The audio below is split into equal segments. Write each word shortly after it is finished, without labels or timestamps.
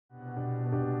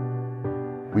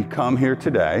We come here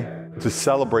today to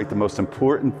celebrate the most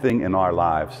important thing in our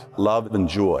lives, love and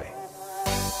joy.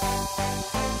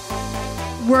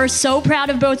 We're so proud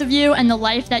of both of you and the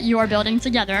life that you are building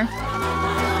together.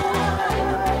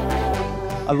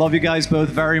 I love you guys both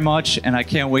very much, and I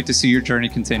can't wait to see your journey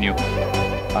continue.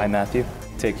 I, Matthew,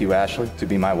 take you, Ashley, to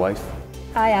be my wife.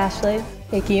 I, Ashley,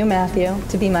 take you, Matthew,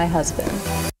 to be my husband.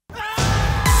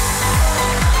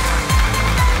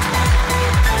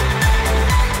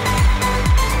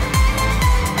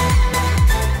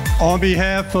 On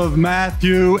behalf of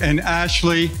Matthew and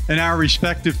Ashley and our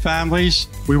respective families,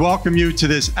 we welcome you to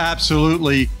this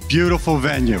absolutely beautiful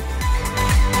venue.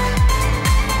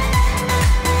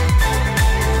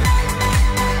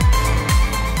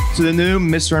 To the new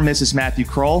Mr. and Mrs. Matthew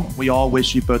Kroll, we all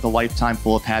wish you both a lifetime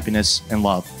full of happiness and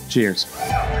love. Cheers.